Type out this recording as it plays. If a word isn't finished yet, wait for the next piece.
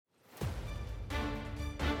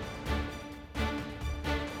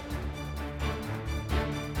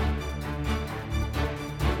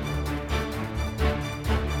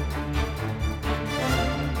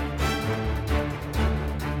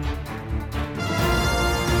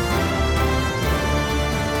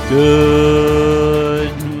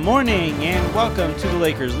Good morning and welcome to the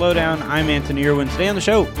Lakers Lowdown. I'm Anthony Irwin. Today on the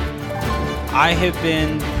show, I have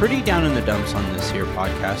been pretty down in the dumps on this here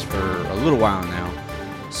podcast for a little while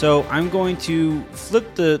now. So I'm going to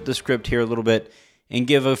flip the script here a little bit and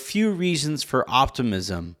give a few reasons for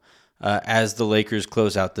optimism as the Lakers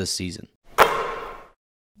close out this season.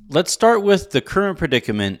 Let's start with the current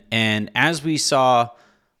predicament, and as we saw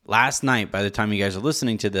last night, by the time you guys are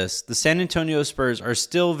listening to this, the San Antonio Spurs are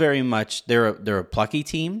still very much, they're a plucky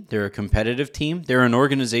team, they're a competitive team, they're an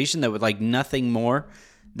organization that would like nothing more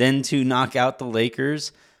than to knock out the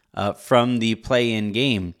Lakers from the play-in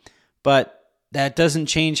game. But that doesn't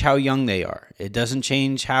change how young they are. It doesn't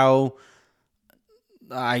change how,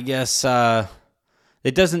 it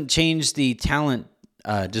doesn't change the talent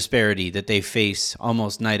disparity that they face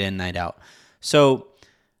almost night in, night out. So,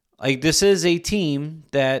 this is a team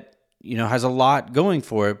that, has a lot going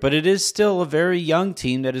for it, but it is still a very young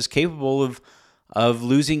team that is capable of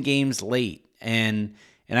losing games late. And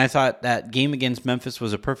I thought that game against Memphis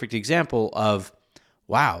was a perfect example of,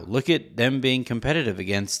 wow, look at them being competitive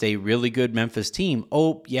against a really good Memphis team.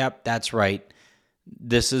 Oh, yep, that's right.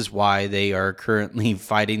 This is why they are currently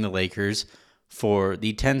fighting the Lakers for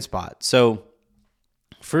the 10 spot. So,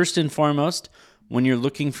 first and foremost, when you're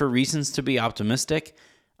looking for reasons to be optimistic,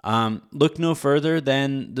 look no further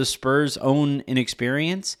than the Spurs' own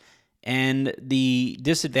inexperience and the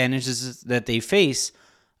disadvantages that they face,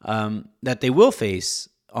 that they will face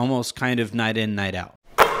almost kind of night in, night out.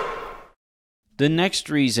 The next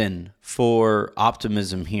reason for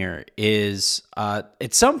optimism here is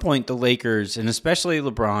at some point the Lakers, and especially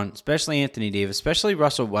LeBron, especially Anthony Davis, especially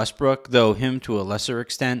Russell Westbrook, though him to a lesser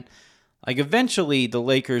extent, eventually the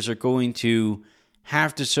Lakers are going to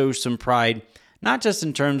have to show some pride, not just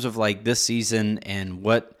in terms of this season and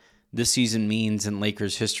what this season means in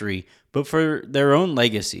Lakers history, but for their own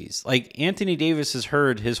legacies. Anthony Davis has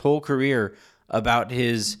heard his whole career about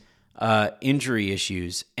his injury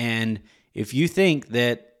issues, and if you think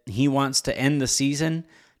that he wants to end the season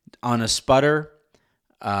on a sputter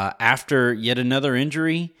after yet another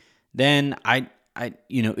injury, then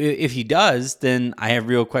if he does, then I have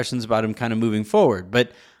real questions about him kind of moving forward.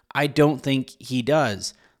 But I don't think he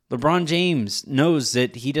does. LeBron James knows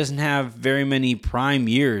that he doesn't have very many prime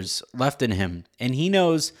years left in him. And he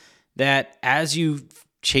knows that as you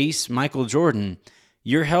chase Michael Jordan,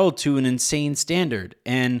 you're held to an insane standard.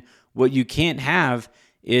 And what you can't have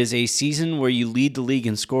is a season where you lead the league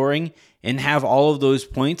in scoring and have all of those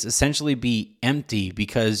points essentially be empty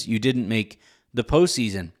because you didn't make the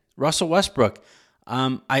postseason. Russell Westbrook,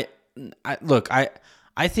 I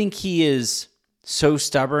think he is so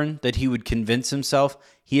stubborn that he would convince himself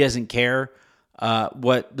he doesn't care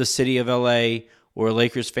what the city of LA or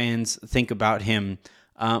Lakers fans think about him.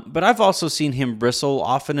 But I've also seen him bristle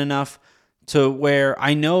often enough to where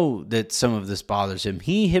I know that some of this bothers him.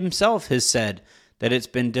 He himself has said that it's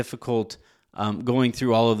been difficult going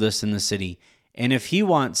through all of this in the city. And if he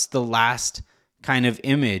wants the last kind of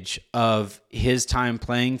image of his time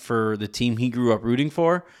playing for the team he grew up rooting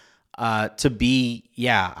for to be,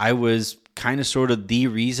 I was kind of sort of the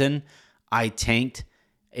reason I tanked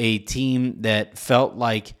a team that felt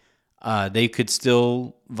like they could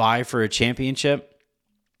still vie for a championship.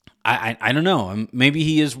 I don't know. Maybe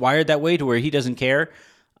he is wired that way to where he doesn't care.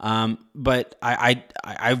 But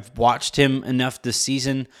I've watched him enough this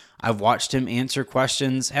season. I've watched him answer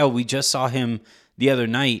questions. Hell, we just saw him the other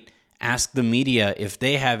night ask the media if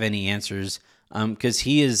they have any answers because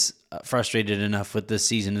he is frustrated enough with this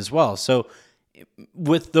season as well. So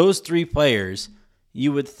with those three players,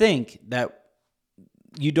 you would think that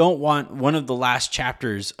you don't want one of the last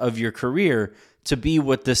chapters of your career to be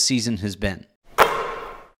what this season has been.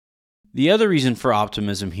 The other reason for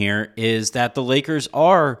optimism here is that the Lakers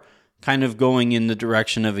are kind of going in the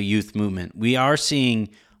direction of a youth movement. We are seeing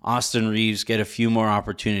Austin Reeves get a few more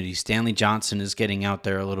opportunities. Stanley Johnson is getting out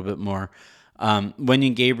there a little bit more.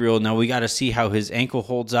 Wenyen Gabriel, now we got to see how his ankle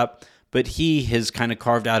holds up, but he has kind of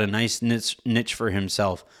carved out a nice niche for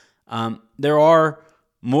himself. There are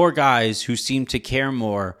more guys who seem to care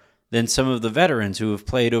more than some of the veterans who have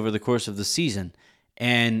played over the course of the season.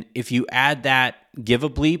 And if you add that give a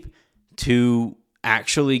bleep to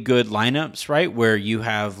actually good lineups, right, where you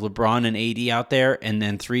have LeBron and AD out there and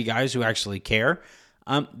then three guys who actually care,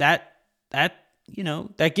 that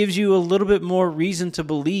gives you a little bit more reason to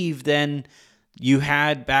believe than you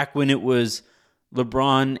had back when it was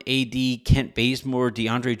LeBron, AD, Kent Bazemore,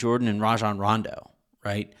 DeAndre Jordan, and Rajon Rondo,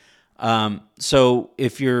 right? So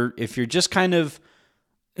if you're just kind of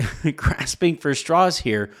grasping for straws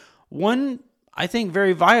here, one, I think,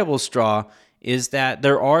 very viable straw is that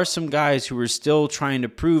there are some guys who are still trying to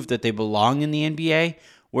prove that they belong in the NBA,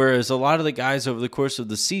 whereas a lot of the guys over the course of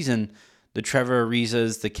the season, the Trevor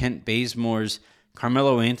Arizas, the Kent Bazemores,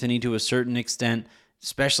 Carmelo Anthony to a certain extent,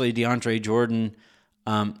 especially DeAndre Jordan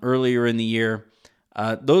earlier in the year,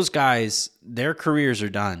 those guys, their careers are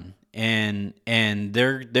done, and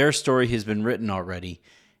their story has been written already.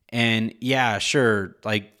 And yeah, sure,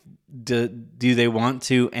 like do they want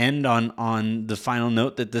to end on the final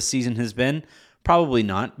note that this season has been? Probably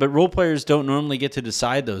not, but role players don't normally get to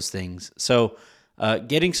decide those things. So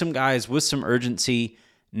getting some guys with some urgency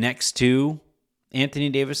next to Anthony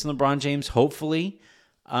Davis and LeBron James, hopefully,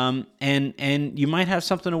 and you might have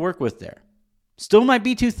something to work with there. Still might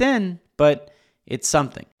be too thin, but it's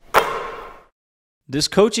something. This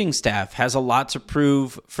coaching staff has a lot to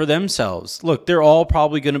prove for themselves. Look, they're all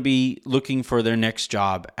probably going to be looking for their next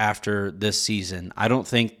job after this season. I don't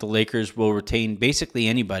think the Lakers will retain basically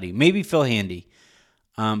anybody. Maybe Phil Handy.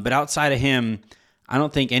 But outside of him, I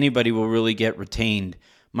don't think anybody will really get retained.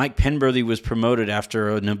 Mike Penberthy was promoted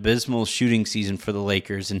after an abysmal shooting season for the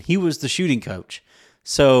Lakers, and he was the shooting coach.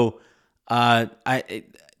 So I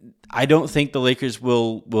don't think the Lakers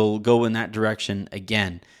will go in that direction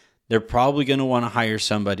again. They're probably going to want to hire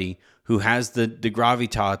somebody who has the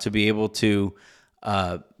gravitas to be able to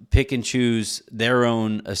pick and choose their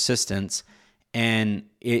own assistants. And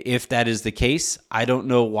if that is the case, I don't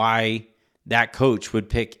know why that coach would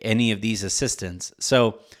pick any of these assistants.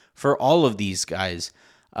 So for all of these guys,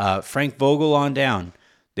 Frank Vogel on down,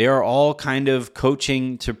 they are all kind of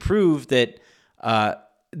coaching to prove that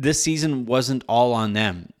this season wasn't all on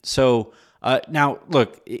them. So now,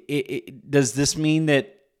 look, does this mean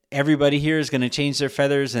that everybody here is going to change their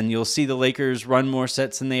feathers and you'll see the Lakers run more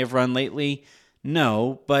sets than they have run lately?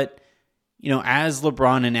 No, but as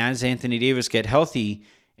LeBron and as Anthony Davis get healthy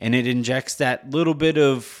and it injects that little bit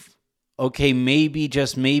of, okay, maybe,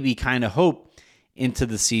 just maybe kind of hope into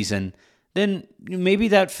the season, then maybe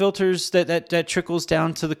that filters, that trickles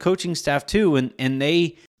down to the coaching staff too, and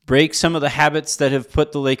they break some of the habits that have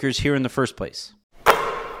put the Lakers here in the first place.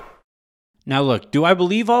 Now look, do I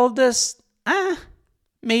believe all of this?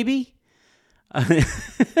 Maybe.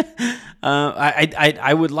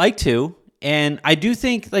 I would like to. And I do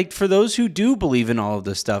think, like, for those who do believe in all of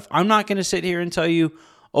this stuff, I'm not going to sit here and tell you,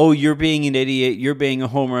 oh, you're being an idiot, you're being a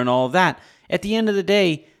homer and all of that. At the end of the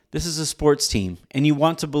day, this is a sports team, and you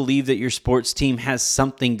want to believe that your sports team has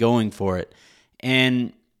something going for it.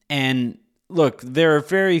 And look, there are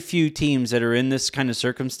very few teams that are in this kind of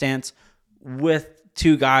circumstance with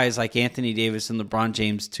two guys like Anthony Davis and LeBron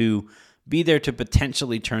James to be there to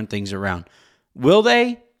potentially turn things around. Will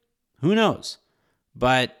they? Who knows?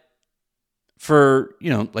 But for,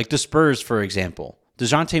 like the Spurs, for example,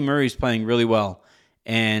 DeJounte Murray's playing really well,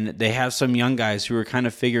 and they have some young guys who are kind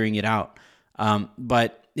of figuring it out.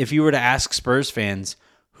 But if you were to ask Spurs fans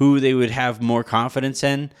who they would have more confidence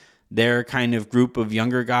in, their kind of group of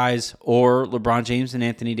younger guys or LeBron James and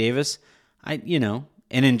Anthony Davis, and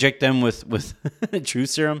inject them with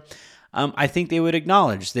truth serum, I think they would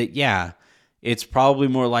acknowledge that, yeah, it's probably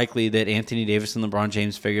more likely that Anthony Davis and LeBron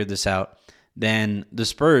James figured this out than the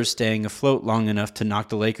Spurs staying afloat long enough to knock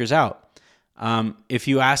the Lakers out. If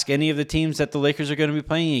you ask any of the teams that the Lakers are going to be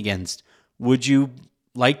playing against, would you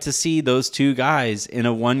like to see those two guys in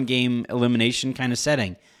a one-game elimination kind of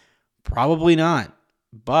setting? Probably not.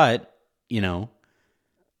 But,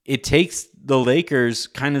 it takes the Lakers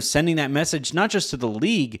kind of sending that message, not just to the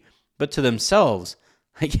league, but to themselves.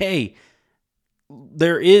 Like, hey,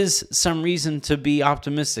 there is some reason to be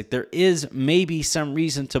optimistic. There is maybe some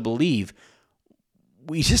reason to believe.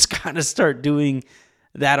 We just got to start doing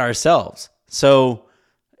that ourselves. So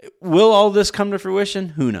will all this come to fruition?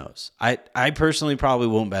 Who knows? I personally probably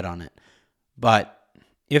won't bet on it. But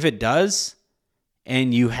if it does,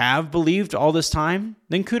 and you have believed all this time,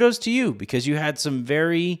 then kudos to you, because you had some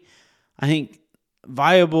very, I think,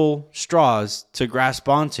 viable straws to grasp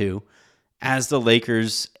onto as the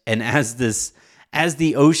Lakers and as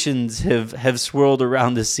the oceans have swirled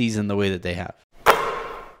around this season the way that they have.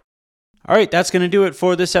 All right, that's going to do it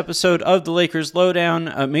for this episode of the Lakers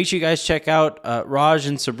Lowdown. Make sure you guys check out Raj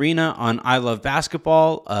and Sabrina on I Love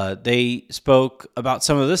Basketball. They spoke about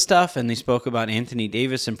some of this stuff, and they spoke about Anthony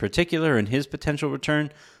Davis in particular and his potential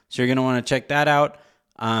return. So you're going to want to check that out.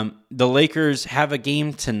 The Lakers have a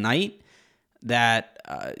game tonight that,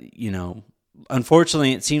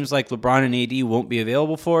 unfortunately, it seems like LeBron and AD won't be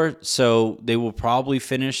available for, so they will probably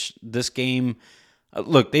finish this game.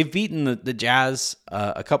 Look, they've beaten the Jazz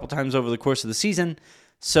a couple times over the course of the season,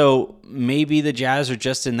 so maybe the Jazz are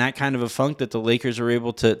just in that kind of a funk that the Lakers are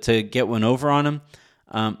able to get one over on them.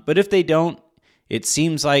 But if they don't, it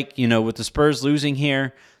seems like, with the Spurs losing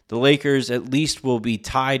here, the Lakers at least will be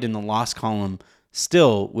tied in the loss column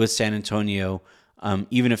still with San Antonio,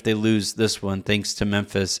 even if they lose this one, thanks to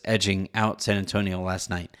Memphis edging out San Antonio last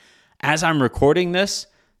night. As I'm recording this,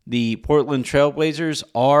 the Portland Trailblazers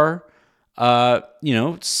are, kind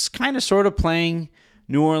of sort of playing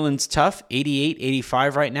New Orleans tough,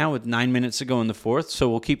 88-85 right now with 9 minutes to go in the fourth. So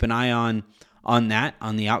we'll keep an eye on that,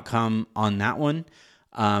 on the outcome on that one,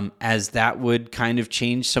 as that would kind of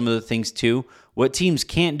change some of the things too. What teams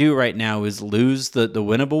can't do right now is lose the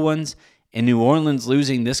winnable ones, and New Orleans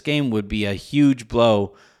losing this game would be a huge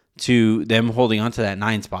blow to them holding onto that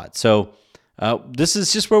 9 spot. So this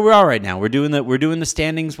is just where we are right now. We're doing the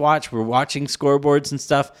standings watch. We're watching scoreboards and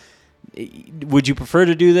stuff. Would you prefer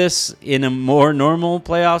to do this in a more normal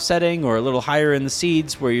playoff setting or a little higher in the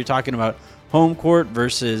seeds where you're talking about home court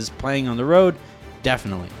versus playing on the road?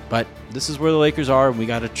 Definitely. But this is where the Lakers are, and we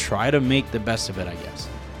got to try to make the best of it, I guess.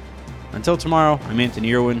 Until tomorrow, I'm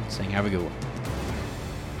Anthony Irwin saying have a good one.